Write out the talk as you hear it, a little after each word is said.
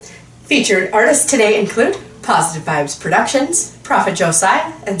Featured artists today include Positive Vibes Productions, Prophet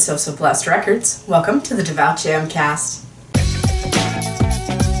Josiah, and So Blessed Records. Welcome to the Devout Jamcast.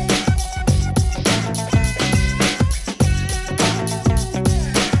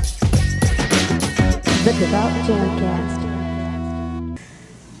 The Devout Jamcast.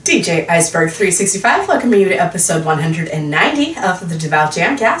 DJ Berg365 welcoming you to episode 190 of the Devout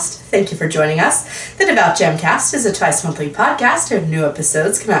Jamcast. Thank you for joining us. The Devout Jamcast is a twice-monthly podcast, and new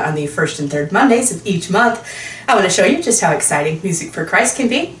episodes come out on the first and third Mondays of each month. I want to show you just how exciting music for Christ can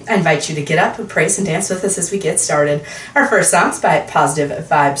be. I invite you to get up, praise, and dance with us as we get started. Our first song's by Positive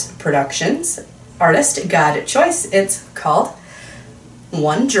Vibes Productions. Artist, God Choice. It's called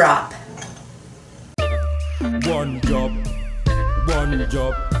One Drop. One job, one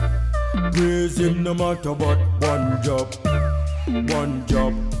job. Praise him no matter what. One job, one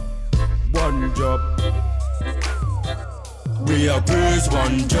job, one job. We are praise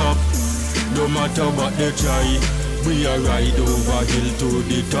one job, no matter what they try. We are ride over hill to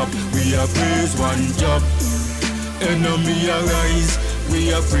the top. We are praise one job, enemy arise.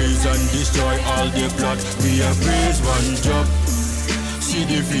 We are praise and destroy all the plot. We are praise one job, see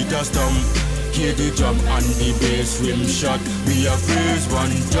the feet are stomp. Hear the drum and the bass rim shot. We are praise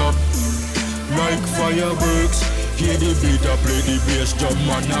one job, like fireworks. Hear the beat play the bass drum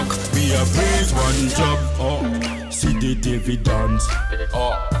and knock. We are praise one job. Oh, see the David dance.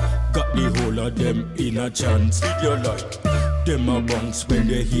 Oh, got the whole of them in a chance. With your light, them a bounce when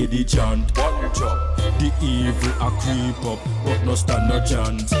they hear the chant. One job, the evil a creep up, but no stand no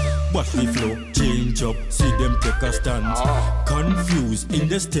chance. Watch the flow, change up, see them take a stance. Confused in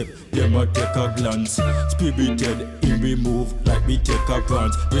the step, them a take a glance. Spirited in we move like we take a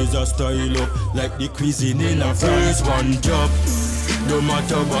glance. Raise a style up like the cuisine in a France. One job, no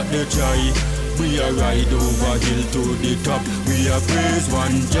matter what they try. We are ride over hill to the top. We are praise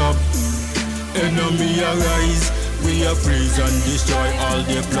one job, enemy arise. We are praise and destroy all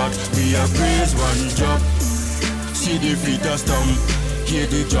the plot. We are praise one job, see the feet are stomp. Hear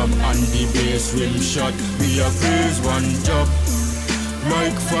the drum and the bass rim shot. We are praise one job,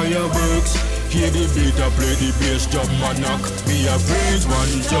 like fireworks. Hear the beat play the bass drum and knock. We are praise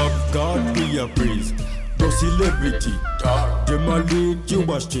one job. God be a praise, no celebrity. Them a lead you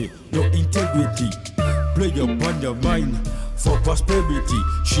astray, no integrity. Play upon your mind for prosperity.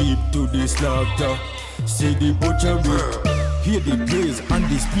 Sheep to the slaughter, see the butchery. Hear the praise and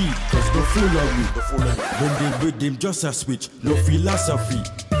the speed, cause no foolery. When they with them just a switch, no philosophy.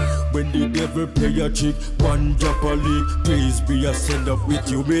 When the devil play a trick, one drop a leak. Praise be a send up with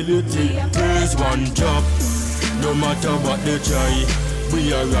humility. Praise one job, no matter what they try. We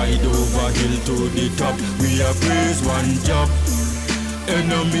are ride over hill to the top. We are praise one job,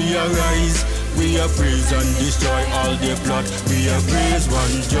 enemy arise. We are praise and destroy all the plot. We are praise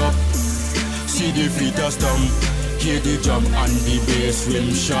one job, see the feet are stomp. Hear the drum and the bass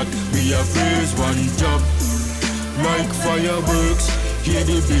rim shot. We are praise one job, like fireworks. Hear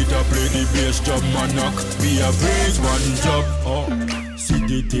the beat play the bass drum and knock. We are praise one job. Oh, see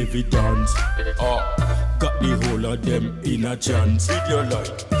the David dance. Oh, got the whole of them in a chance. With your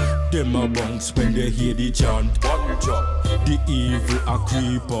light, them a bounce when they hear the chant. One job, the evil a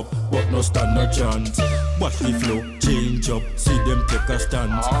creep up, but no stand no chance. Watch the flow, change up, see them take a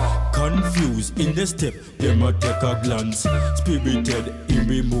stance. Confused in the step, them a take a glance. Spirited in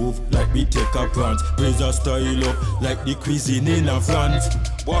we move like we take a prance. Raise a style up like the cuisine in a France.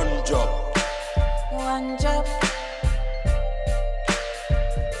 One job, One job.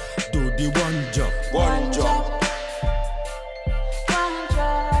 do the one job, one job. One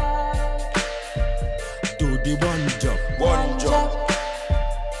job. Do the one job, one job.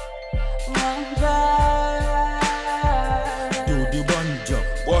 One job. Do the one job,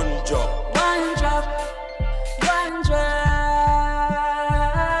 one job. One job. One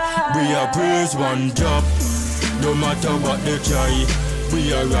job. We are praise one job, no matter what they try.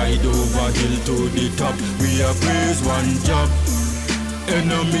 We are ride over hill to the top. We are praise one job,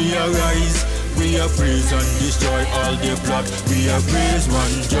 enemy arise. We are praise and destroy all the plot. We are praise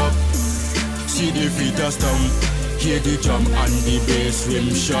one job, see the feet are stomp. Hear the drum and the bass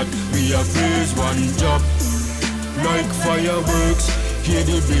rim shot. We are praise one job, like fireworks. Hear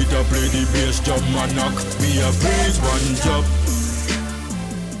the beat play the bass drum and knock. We are praise one job.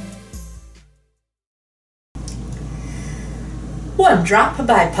 One Drop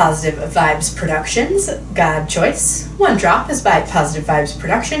by Positive Vibes Productions, God Choice. One Drop is by Positive Vibes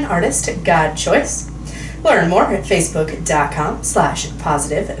Production, artist God Choice. Learn more at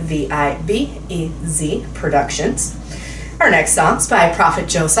facebook.com/positivevibez productions. Our next song's by Prophet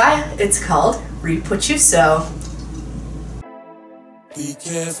Josiah. It's called Reap What You Sow. Be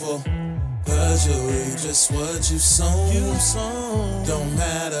careful, cause you reap just what you sown. Don't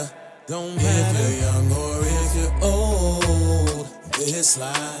matter if you're young or if you're old. This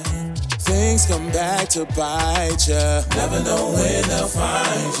life, things come back to bite ya. Never know when they'll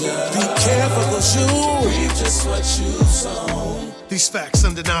find ya. Be careful, cause you reap just what you sown. These facts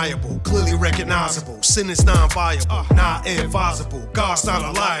undeniable, clearly recognizable. Sin is non-viable, not advisable. God's not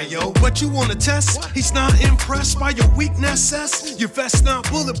a liar, yo. But you want to test? He's not impressed by your weaknesses. Your vest not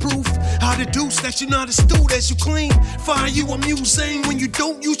bulletproof. How to deduce that you're not as astute as you claim. Find you amusing when you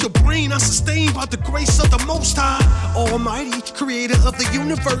don't use your brain. I sustain by the grace of the Most High, Almighty, creator of the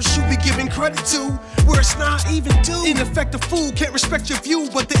universe. You be giving credit to where it's not even due. In effect, a fool can't respect your view.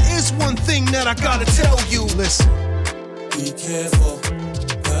 But there is one thing that I gotta tell you. Listen. Be careful,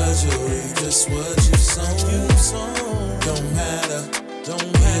 cause you reap just what you sown. Don't matter if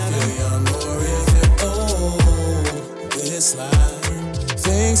you're young or if you're old. This life,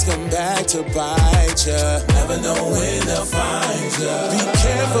 things come back to bite ya. Never know when they'll find ya. Be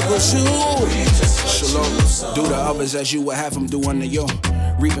careful, cause you reap just what you sown. Do to others as you would have them do unto you.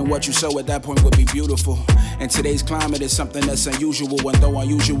 Reaping what you sow at that point would be beautiful. And today's climate is something that's unusual, and though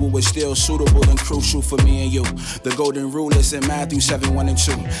unusual is still suitable and crucial for me and you. The golden rule is in Matthew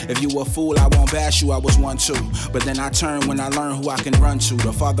 7:1-2. If you a fool, I won't bash you, I was one too. But then I turn when I learn who I can run to.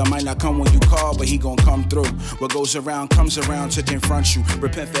 The Father might not come when you call, but he gon' come through. What goes around comes around to confront you.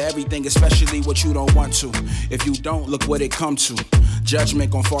 Repent for everything, especially what you don't want to. If you don't, look what it come to. Judgment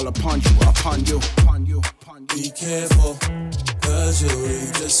gon' fall upon you, upon you, upon you, upon you. Be careful, cause you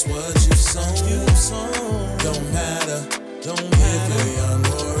reap just what you sown. Don't matter if you're young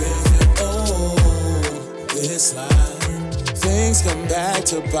or if you're old. This life, things come back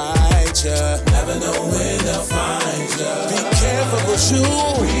to bite ya. Never know when they'll find ya. Be careful, cause you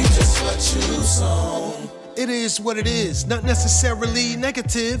reap just what you sown. It is what it is, not necessarily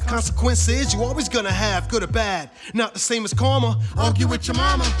negative. Consequences you always gonna have, good or bad. Not the same as karma, argue with your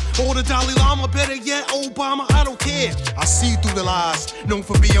mama. Or the Dalai Lama, better yet, Obama, I don't care. I see through the lies, known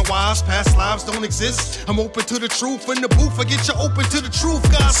for being wise. Past lives don't exist, I'm open to the truth. In the booth, I get you open to the truth.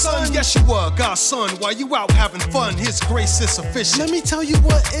 God's son, yes you are, God's son. While you out having fun, his grace is sufficient. Let me tell you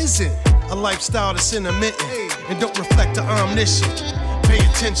what isn't. A lifestyle that's intermittent and don't reflect the omniscient. Pay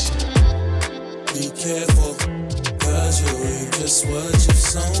attention. Be careful, cause you reap just what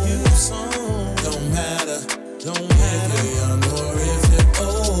you sown. Don't matter if you're young or if you're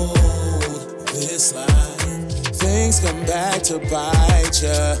old. This life, things come back to bite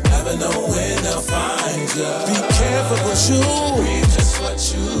ya. Never know when they'll find ya. Be careful, cause you reap just what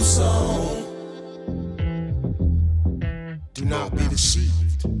you sown. Do not be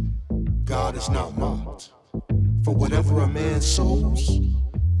deceived. God is not mocked. For whatever a man sows,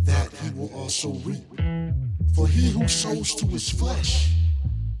 that he will also reap. For he who sows to his flesh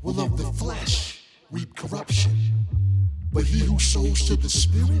will of the flesh reap corruption. But he who sows to the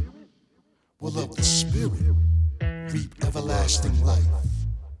Spirit will of the Spirit reap everlasting life.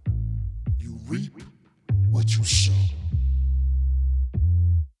 You reap what you sow.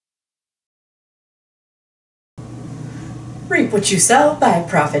 Reap What You Sow by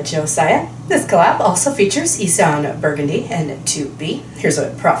Prophet Josiah. This collab also features Isan Burgundy and 2B. Here's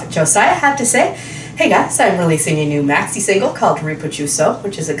what Prophet Josiah had to say. Hey guys, I'm releasing a new maxi single called Reap What You Sow,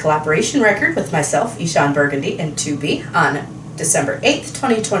 which is a collaboration record with myself, Ishan Burgundy, and 2B on December 8th,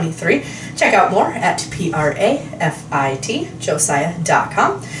 2023. Check out more at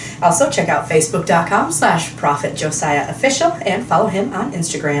PRAFITJosiah.com. Also, check out Facebook.com/Prophet Josiah Official and follow him on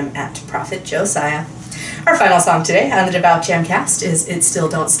Instagram at Prophet Josiah. Our final song today on the Devout Jamcast is It Still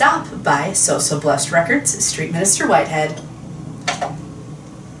Don't Stop by So So Blessed Records, Street Minister Whitehead.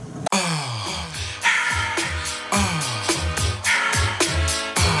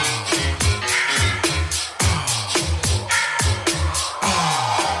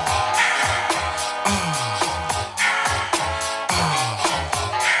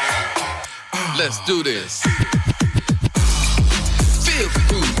 Let's do this. Feel the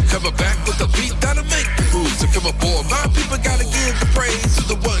groove, coming back with a beat that'll make the moves. So come aboard, my people gotta give the praise to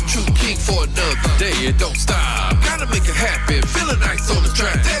the one true king for another day. It don't stop, gotta make it happen. Feeling nice on the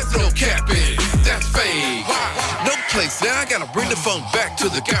track, there's no capping. That's fake, no place now. I gotta bring the funk back to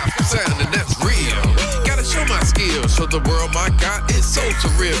the gospel sound, and that's real. Gotta show my skills, show the world my God is so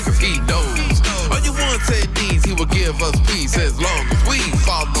surreal, cause he knows. On your wants and needs, he will give us peace as long as we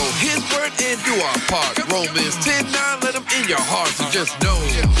follow his word and do our part. Romans 10:9, let him in your heart, so just know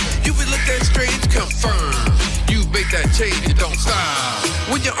you will look that strange, confirm. You make that change, it don't stop.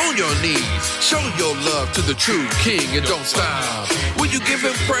 When you're on your knees, show your love to the true king, it don't stop. When you give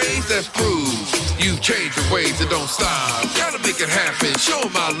him praise, that's proof you've changed your ways, it don't stop. Gotta make it happen, show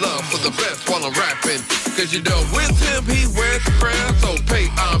him my love for the best while I'm rapping. Cause you know with him he wears the crown, so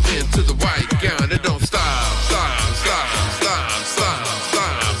pay homage to the white gown, it don't stop. Stop, stop, stop, stop,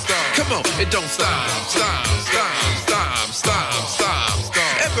 stop, stop. Come on, it don't stop. Stop, stop, stop, stop, stop,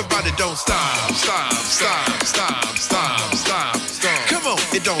 stop. Everybody don't stop. Stop, stop, stop, stop, stop, stop. Come on,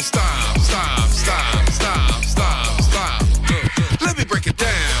 it don't stop. Stop, stop, stop, stop, stop. Let me break it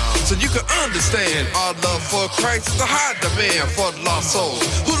down so you can understand. Our love for Christ is a high demand for the lost souls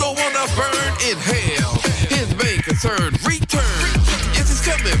who don't wanna burn in hell. His main concern, return. Yes, he's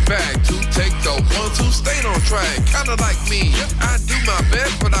coming back to take the ones who stayed on track. Kinda like me, I do my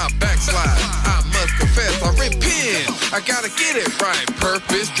best but I backslide. I must confess, I repent. I gotta get it right.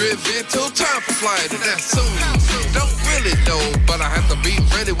 Purpose driven till time for flight, and that's soon. Don't really know, but I have to be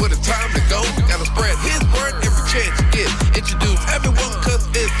ready when it's time to go. Gotta spread his word every chance you get. Introduce everyone cause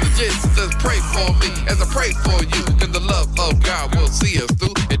it's legit. So just pray for me as I pray for you. And the love of God will see us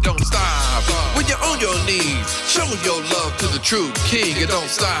through. It don't stop. When you're on your knees, show your love to the true king. It don't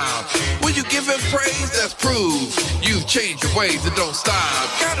stop. When you give him praise, that's proof you've changed your ways. It don't stop.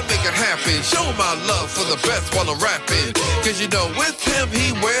 Gotta make it happen. Show my love for the best while I'm rapping. Cause you know with him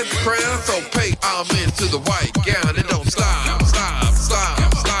he wears the crown, so pay homage to the white gown. It don't stop. Stop,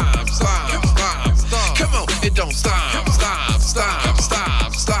 stop, stop, stop, stop, stop. Come on, it don't stop. Stop, stop,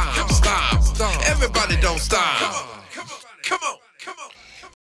 stop, stop, stop, stop. Everybody don't stop. Come on, come on, come on.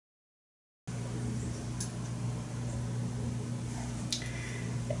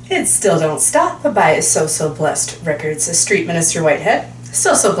 It Still Don't Stop by So Blessed Records, Street Minister Whitehead.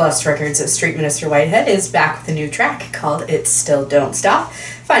 So Blessed Records, Street Minister Whitehead is back with a new track called It Still Don't Stop.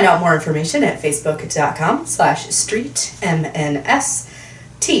 Find out more information at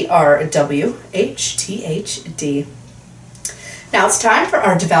facebook.com/streetmnstrwhthd. Now it's time for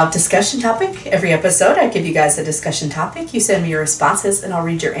our Devout discussion topic. Every episode I give you guys a discussion topic. You send me your responses and I'll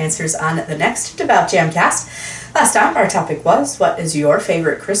read your answers on the next Devout Jamcast. Last time our topic was, what is your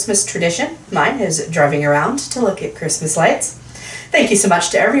favorite Christmas tradition? Mine is driving around to look at Christmas lights. Thank you so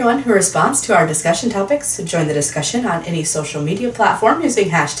much to everyone who responds to our discussion topics. Join the discussion on any social media platform using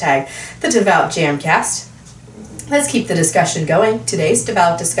hashtag the Devout Jamcast. Let's keep the discussion going. Today's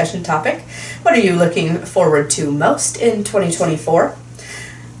Devout discussion topic: what are you looking forward to most in 2024?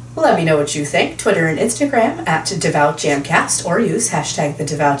 Let me know what you think. Twitter and Instagram at Devout Jamcast, or use hashtag the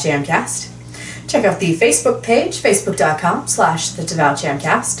Devout Jamcast. Check out the Facebook page, facebook.com/the Devout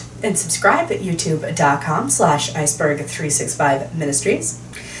Jamcast, and subscribe at youtube.com/iceberg365 ministries.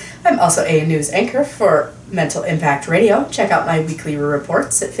 I'm also a news anchor for Mental Impact Radio. Check out my weekly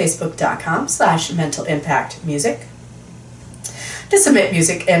reports at facebook.com/mental impact music. To submit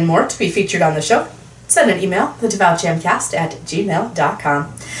music and more to be featured on the show, send an email,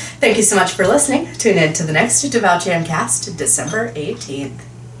 thedevoutjamcast@gmail.com. Thank you so much for listening. Tune in to the next Devout Jamcast, December 18th.